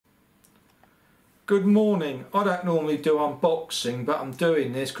Good morning. I don't normally do unboxing, but I'm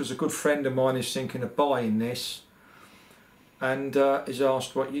doing this because a good friend of mine is thinking of buying this and has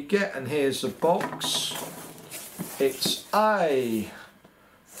asked what you get, and here's the box. It's a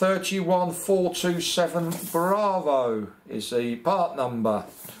 31427 Bravo is the part number,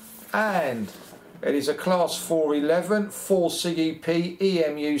 and it is a class 411 4 CEP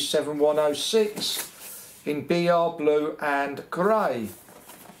EMU 7106 in BR blue and grey.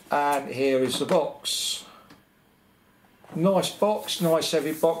 And here is the box. Nice box, nice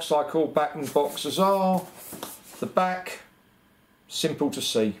heavy box like all Bachmann boxes are. The back, simple to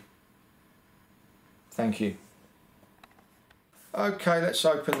see. Thank you. Okay, let's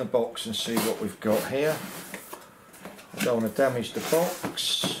open the box and see what we've got here. I don't want to damage the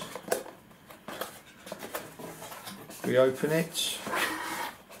box. We open it.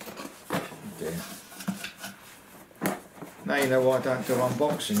 Oh dear. Now you know why I don't do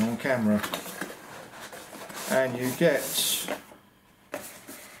unboxing on camera. And you get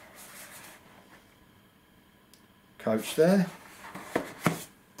coach there.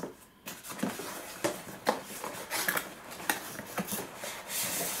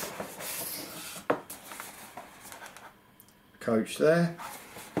 Coach there.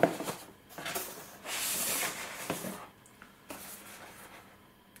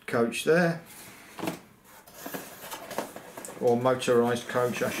 Coach there. Or motorised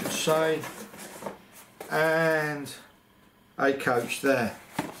coach I should say, and a coach there.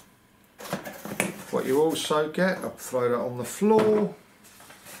 What you also get, I'll throw that on the floor,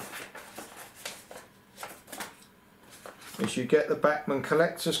 is you get the Bachmann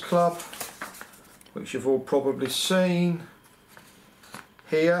Collectors Club, which you've all probably seen.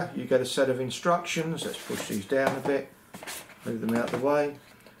 Here you get a set of instructions. Let's push these down a bit, move them out of the way.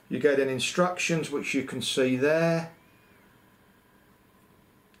 You get an instructions which you can see there.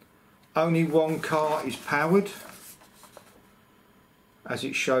 Only one car is powered, as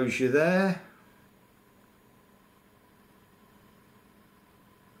it shows you there.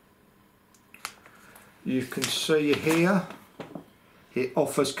 You can see here it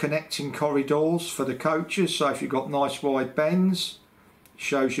offers connecting corridors for the coaches, so if you've got nice wide bends, it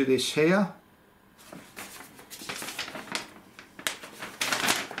shows you this here.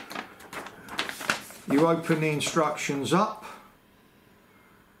 You open the instructions up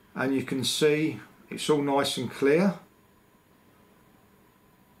and you can see it's all nice and clear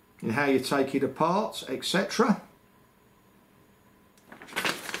in how you take it apart, etc.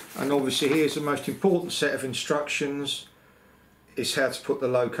 And obviously here's the most important set of instructions, is how to put the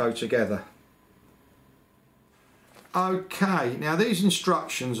loco together. Okay, now these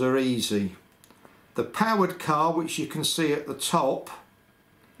instructions are easy. The powered car, which you can see at the top,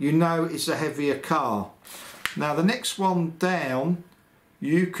 you know is a heavier car. Now the next one down,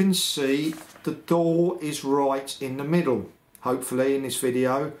 you can see the door is right in the middle, hopefully in this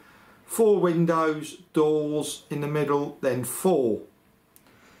video. 4 windows, doors in the middle, then 4.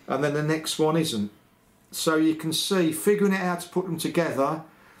 And then the next one isn't. So you can see, figuring out how to put them together,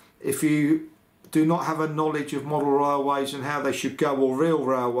 if you do not have a knowledge of model railways and how they should go, or real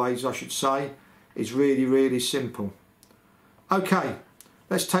railways I should say, is really, really simple. Okay,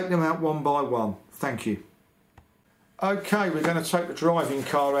 let's take them out one by one. Thank you. Okay, we're going to take the driving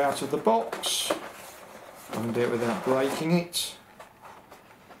car out of the box. I can do it without breaking it.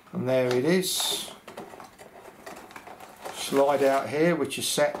 And there it is. Slide out here, which is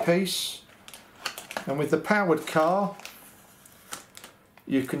set piece. And with the powered car,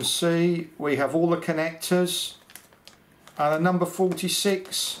 you can see we have all the connectors and a number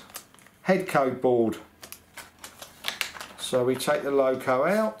 46 headcode board. So we take the loco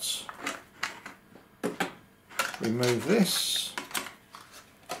out. Remove this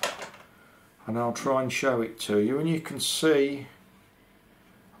and I'll try and show it to you, and you can see,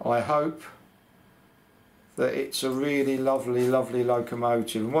 I hope, that it's a really lovely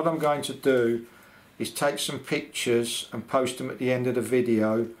locomotive. And what I'm going to do is take some pictures and post them at the end of the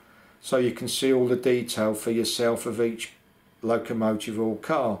video so you can see all the detail for yourself of each locomotive or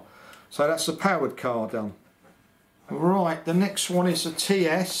car. So that's the powered car done. Right, the next one is a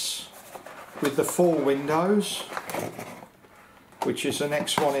TS with the 4 windows, which is the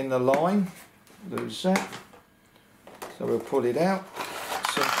next one in the line. Lose that. So we'll pull it out.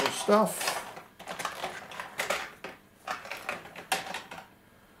 Simple stuff.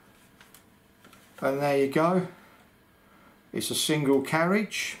 And there you go. It's a single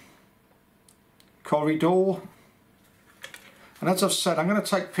carriage, corridor. And as I've said, I'm going to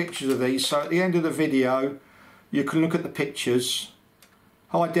take pictures of these, so at the end of the video you can look at the pictures,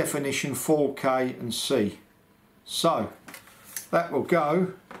 high definition 4K and C. So that will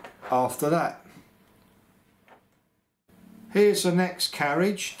go after that. Here's the next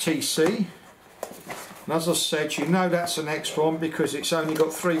carriage, TC. And as I said, you know that's the next one because it's only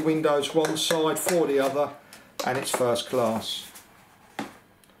got 3 windows one side, 4 the other, and it's first class.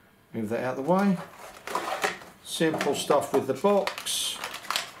 Move that out of the way. Simple stuff with the box.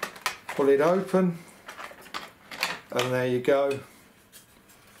 Pull it open, and there you go.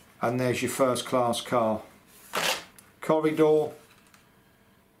 And there's your first class car. Corridor.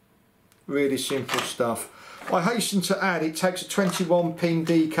 Really simple stuff. I hasten to add, it takes a 21 pin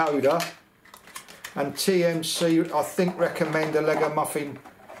decoder, and TMC I think recommend a Lego Muffin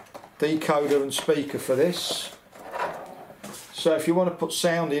decoder and speaker for this. So if you want to put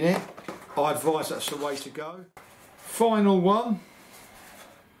sound in it, I advise that's the way to go. Final one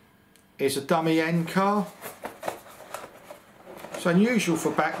is a dummy end car. It's unusual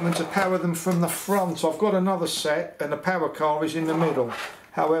for Bachmann to power them from the front. I've got another set and the power car is in the middle.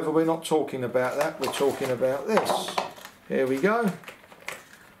 However, we're not talking about that, we're talking about this. Here we go.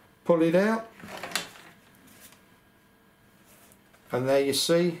 Pull it out. And there you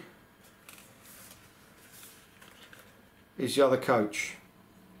see is the other coach.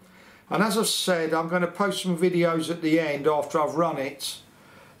 And as I've said, I'm going to post some videos at the end after I've run it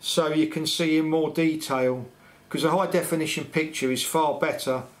so you can see in more detail, because a high definition picture is far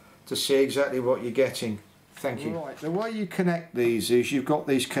better to see exactly what you're getting. Thank you. Right, the way you connect these is you've got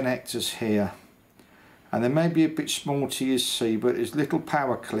these connectors here, and they may be a bit small to you see, but there's little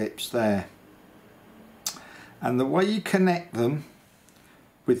power clips there. And the way you connect them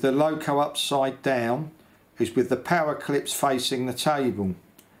with the loco upside down is with the power clips facing the table,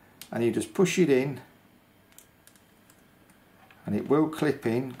 and you just push it in and it will clip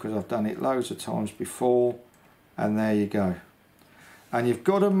in because I've done it loads of times before, and there you go. And you've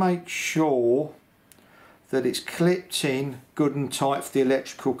got to make sure that it's clipped in good and tight for the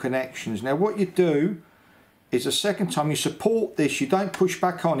electrical connections. Now what you do is the second time you support this, you don't push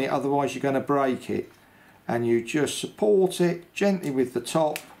back on it, otherwise you're going to break it, and you just support it gently with the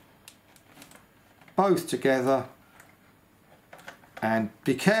top, both together. And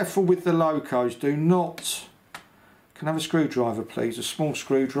be careful with the locos, do not, can I have a screwdriver please, a small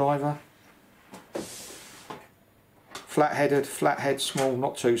screwdriver, flat-headed, flathead small,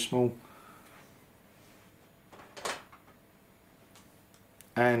 not too small.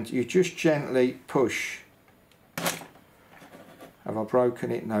 And you just gently push. Have I broken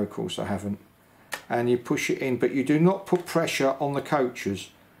it? No, of course I haven't. And you push it in, but you do not put pressure on the coaches.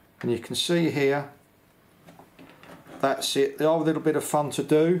 And you can see here, that's it. They are a little bit of fun to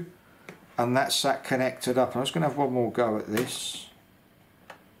do, and that's that connected up. I'm just going to have one more go at this.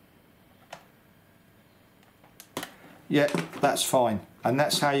 Yeah, that's fine. And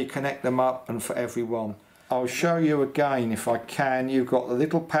that's how you connect them up, and for everyone. I'll show you again if I can. You've got the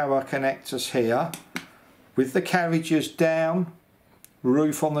little power connectors here with the carriages down,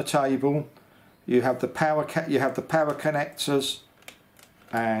 roof on the table. You have the power connectors,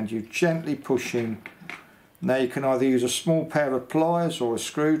 and you gently push in. Now you can either use a small pair of pliers or a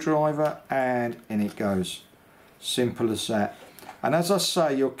screwdriver, and in it goes. Simple as that. And as I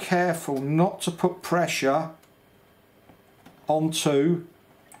say, you're careful not to put pressure onto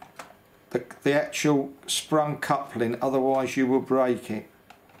the actual sprung coupling, otherwise you will break it.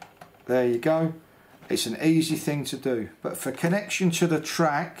 There you go. It's an easy thing to do. But for connection to the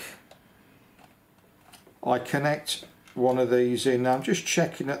track, I connect one of these in. I'm just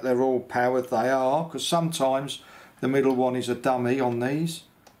checking that they're all powered. They are, because sometimes the middle one is a dummy on these.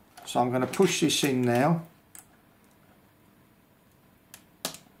 So I'm going to push this in now.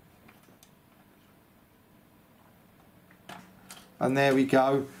 And there we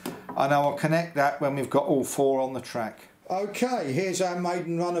go. And I'll connect that when we've got all 4 on the track. Okay, here's our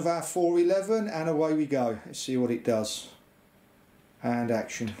maiden run of our 411, and away we go. Let's see what it does. And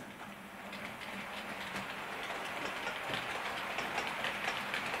action.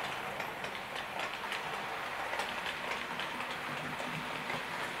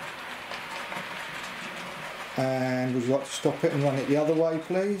 And would you like to stop it and run it the other way,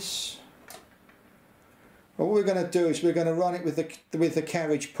 please? What we're going to do is we're going to run it with the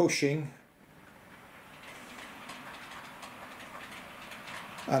carriage pushing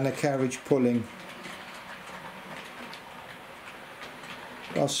and the carriage pulling.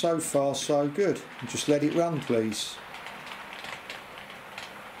 Well, so far so good. Just let it run, please.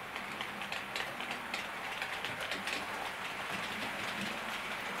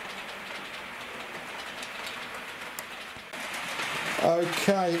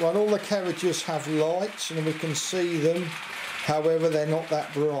 Okay, well, all the carriages have lights and we can see them, however they're not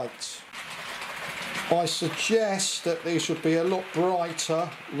that bright. I suggest that these would be a lot brighter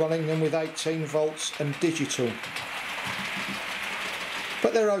running them with 18 volts and digital.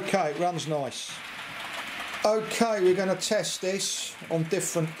 but they're okay, it runs nice. Okay, we're going to test this on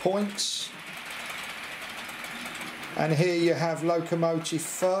different points, and here you have locomotive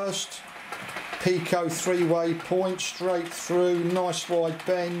first, Pico 3-way point, straight through, nice wide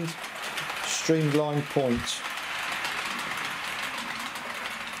bend, streamlined point.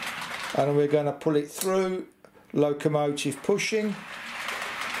 And we're going to pull it through, locomotive pushing.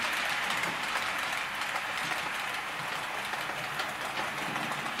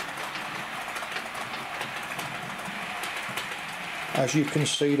 As you can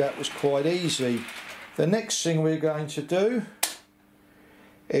see, that was quite easy. The next thing we're going to do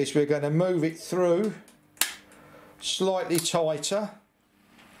is we're going to move it through slightly tighter.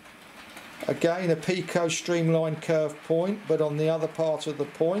 Again, a Pico streamline curve point, but on the other part of the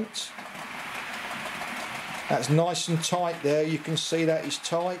point. That's nice and tight there, you can see that is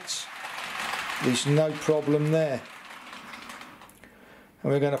tight. There's no problem there.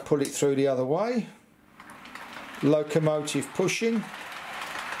 And we're going to pull it through the other way. Locomotive pushing.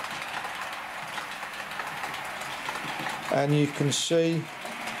 And you can see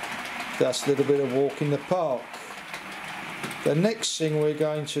that's a little bit of walk in the park. The next thing we're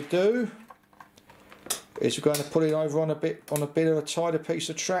going to do is we're going to put it over on a bit of a tighter piece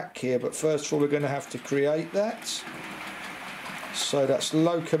of track here, but first of all we're going to have to create that. So that's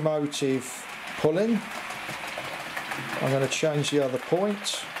locomotive pulling. I'm going to change the other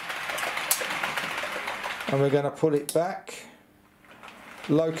point, and we're going to pull it back.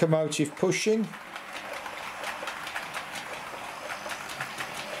 Locomotive pushing.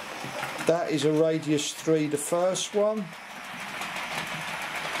 That is a radius 3, the first one.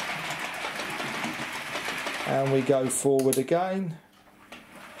 And we go forward again.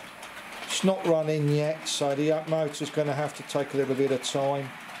 It's not running yet, so the motor's going to have to take a little bit of time.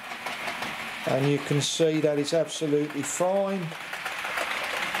 And you can see that it's absolutely fine.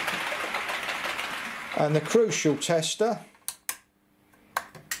 And the crucial tester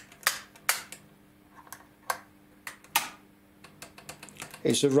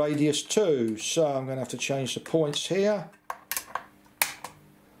is the radius 2, so I'm going to have to change the points here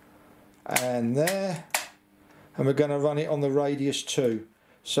and there, and we're going to run it on the radius 2.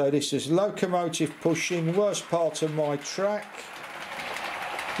 So this is locomotive pushing, worst part of my track,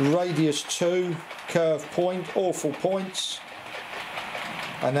 radius 2, curve point, awful points,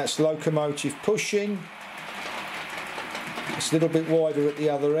 and that's locomotive pushing. It's a little bit wider at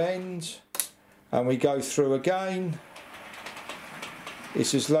the other end, and we go through again.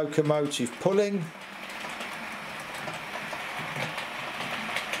 This is locomotive pulling.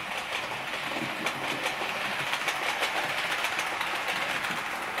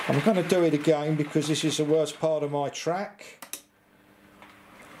 I'm going to do it again because this is the worst part of my track.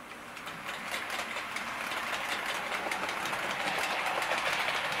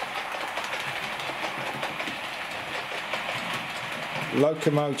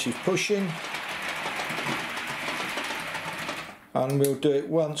 Locomotive pushing. And we'll do it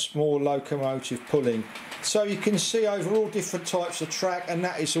once more, locomotive pulling. So you can see over all different types of track, and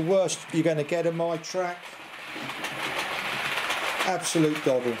that is the worst you're going to get on my track. Absolute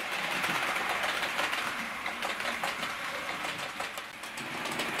doddle.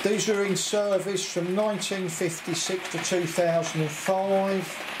 These were in service from 1956 to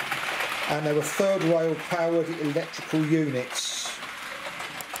 2005, and they were third rail powered electrical units.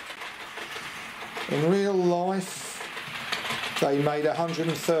 In real life, they made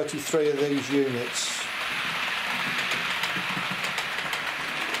 133 of these units.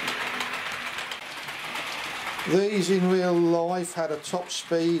 These in real life had a top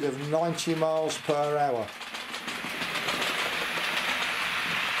speed of 90 miles per hour.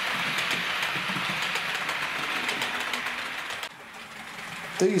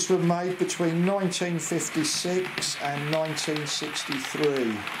 These were made between 1956 and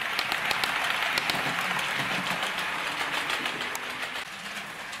 1963.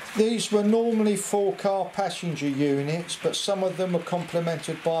 These were normally 4-car passenger units, but some of them were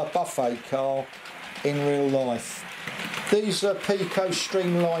complemented by a buffet car in real life. These are Pico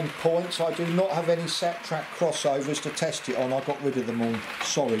streamlined points. I do not have any set track crossovers to test it on. I got rid of them all,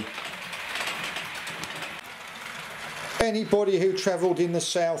 sorry. Anybody who travelled in the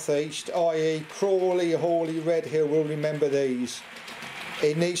southeast, i.e. Crawley, Hawley, Redhill, will remember these.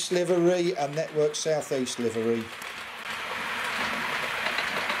 In East livery and Network South East livery.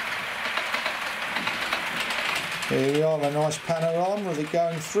 Here we are, a nice panorama with it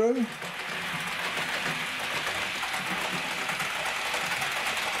going through.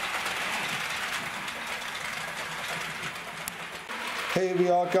 Here we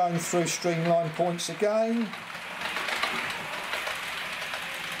are going through streamline points again.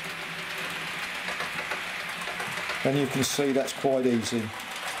 And you can see that's quite easy.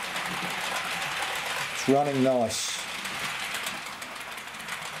 It's running nice.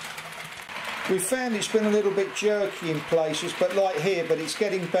 We found it's been a little bit jerky in places, but like here, but it's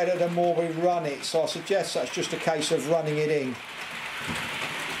getting better the more we run it, so I suggest that's just a case of running it in.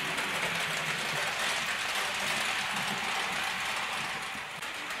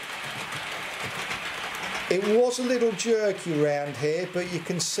 It was a little jerky around here, but you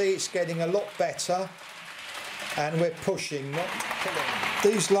can see it's getting a lot better, and we're pushing, not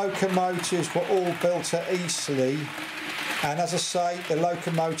pulling. These locomotives were all built at Eastleigh, and as I say, the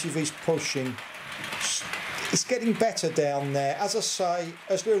locomotive is pushing. It's getting better down there. As I say,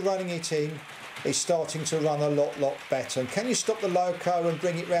 as we're running it in, it's starting to run a lot better. And can you stop the loco and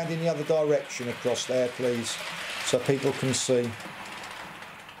bring it round in the other direction across there, please, so people can see?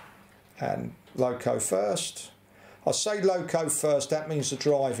 And loco first. I say loco first, that means the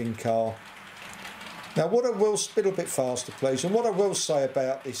driving car. Now what I will, a little bit faster please, and what I will say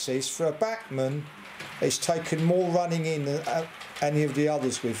about this is, for a Bachmann, it's taken more running in than any of the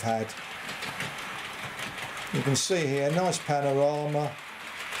others we've had. You can see here, nice panorama.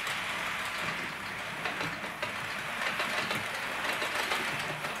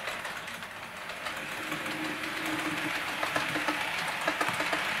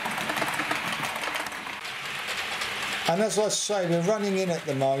 And as I say, we're running in at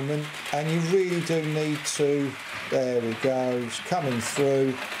the moment, and you really do need to, there we go, it's coming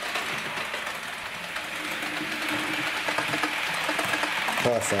through.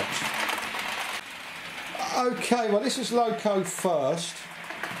 Perfect. Okay, well this is loco first,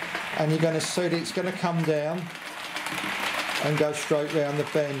 and you're going to see that it's going to come down and go straight round the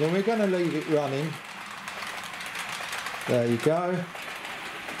bend, and we're going to leave it running. There you go.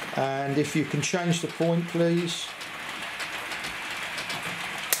 And if you can change the point please.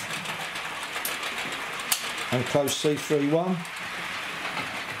 And close C3-1,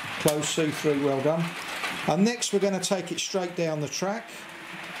 close C3, well done. And next we're going to take it straight down the track.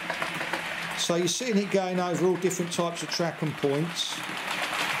 So you're seeing it going over all different types of track and points.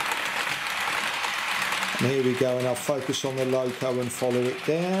 And here we go, and I'll focus on the loco and follow it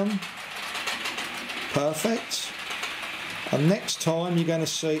down. Perfect. And next time you're going to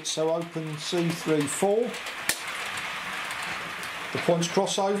see it, so open C3-4. The points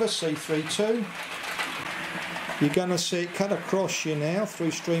cross over, C3-2. You're going to see it cut across you now through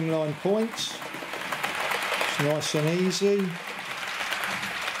streamlined points. It's nice and easy.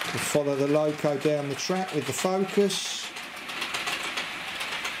 You follow the loco down the track with the focus.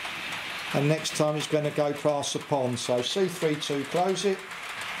 And next time it's going to go past the pond. So C3-2, close it.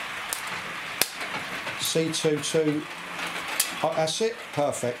 C2-2, oh, that's it,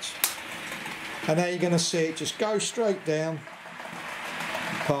 perfect. And now you're going to see it just go straight down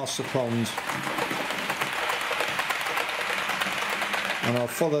past the pond. And I'll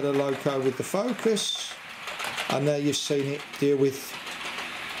follow the loco with the focus, and there you've seen it deal with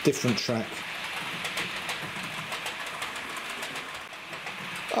different track.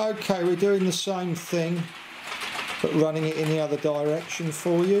 Okay, we're doing the same thing but running it in the other direction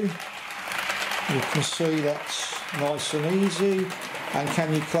for you. You can see that's nice and easy. And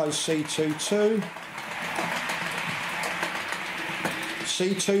can you close C2-2?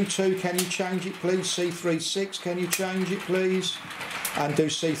 C2-2, can you change it please? C3-6, can you change it please? And do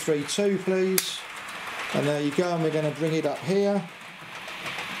C3-2 please. And there you go, and we're going to bring it up here.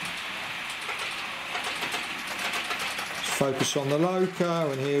 Let's focus on the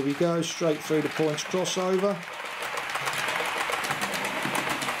loco, and here we go, straight through the points crossover.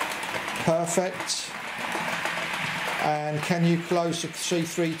 Perfect. And can you close the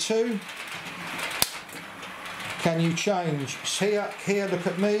C3-2? Can you change? Here, look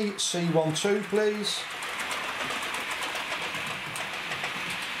at me, C1-2 please.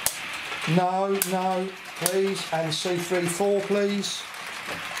 No, please, and C3-4 please.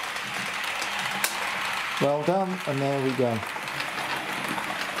 Well done, and there we go.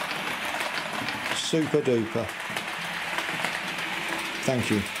 Super duper. Thank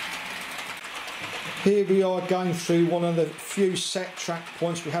you. Here we are going through one of the few set track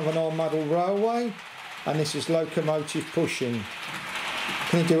points we have on our model railway, and this is locomotive pushing.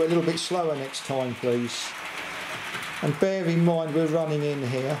 Can you do it a little bit slower next time please? And bear in mind we're running in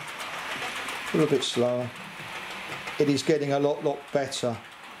here. A little bit slower. It is getting a lot better.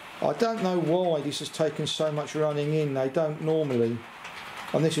 I don't know why this has taken so much running in. They don't normally.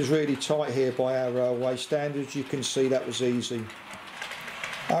 And this is really tight here by our railway standards. You can see that was easy.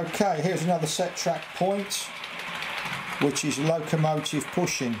 Okay, here's another set track point, which is locomotive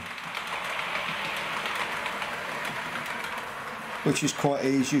pushing. which is quite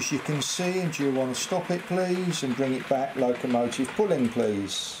easy as you can see. And do you want to stop it please and bring it back, locomotive pulling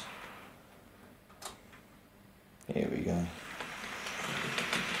please. Here we go.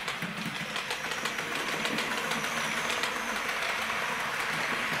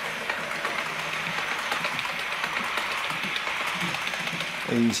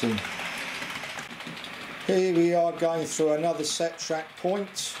 Easy. Here we are going through another set track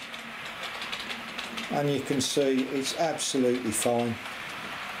point, and you can see it's absolutely fine.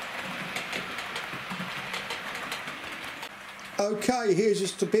 Okay, here's a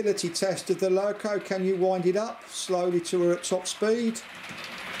stability test of the loco. Can you wind it up slowly to her at top speed?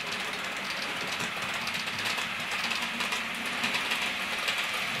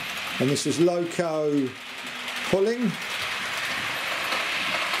 And this is loco pulling.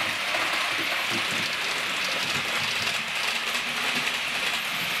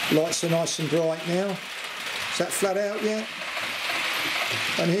 Lights are nice and bright now. Is that flat out yet?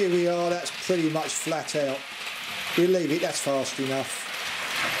 And here we are, that's pretty much flat out. We'll leave it, that's fast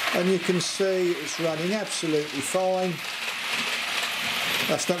enough. And you can see it's running absolutely fine.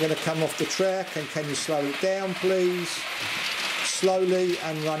 That's not going to come off the track. And can you slow it down please? Slowly,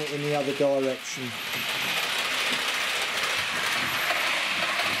 and run it in the other direction.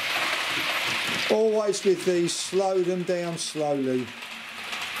 Always with these, slow them down slowly.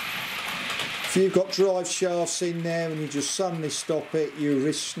 If you've got drive shafts in there and you just suddenly stop it, you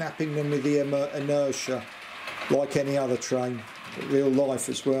risk snapping them with the inertia, like any other train, real life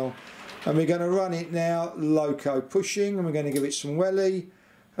as well. And we're going to run it now, loco pushing, and we're going to give it some welly,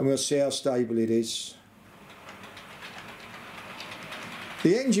 and we'll see how stable it is.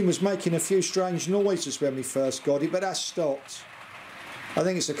 The engine was making a few strange noises when we first got it, but that's stopped. I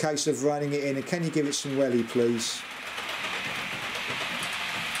think it's a case of running it in, and can you give it some welly please?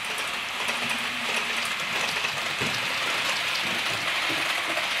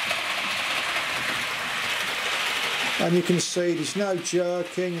 And you can see there's no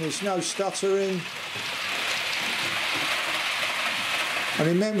jerking, there's no stuttering. And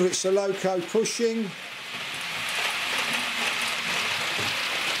remember, it's the loco pushing.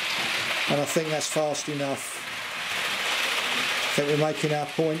 And I think that's fast enough. I think we're making our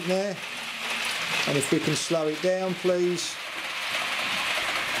point there. And if we can slow it down please.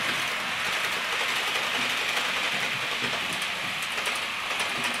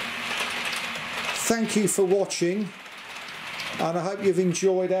 Thank you for watching, and I hope you've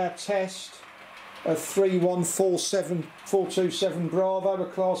enjoyed our test of 3147427 Bravo, a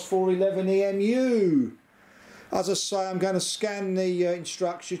Class 411 EMU. As I say, I'm going to scan the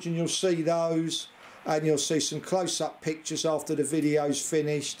instructions and you'll see those, and you'll see some close-up pictures after the video's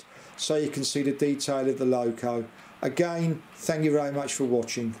finished, so you can see the detail of the loco. Again, thank you very much for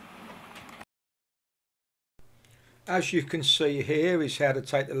watching. As you can see, here is how to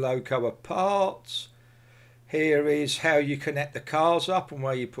take the loco apart. Here is how you connect the cars up and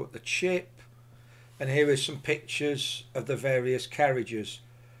where you put the chip. And here is some pictures of the various carriages.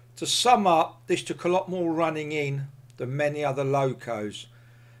 To sum up, this took a lot more running in than many other locos.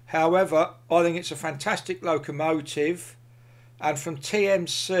 However, I think it's a fantastic locomotive. And from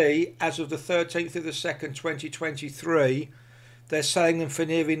TMC, as of the 13th of the 2nd, 2023, they're selling them for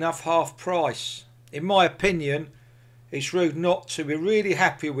near enough half price. In my opinion, it's rude not to. We're really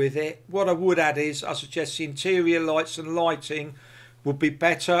happy with it. What I would add is, I suggest the interior lights and lighting would be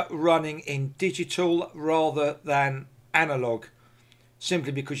better running in digital rather than analogue,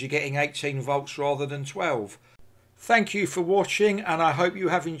 simply because you're getting 18 volts rather than 12. Thank you for watching, and I hope you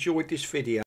have enjoyed this video.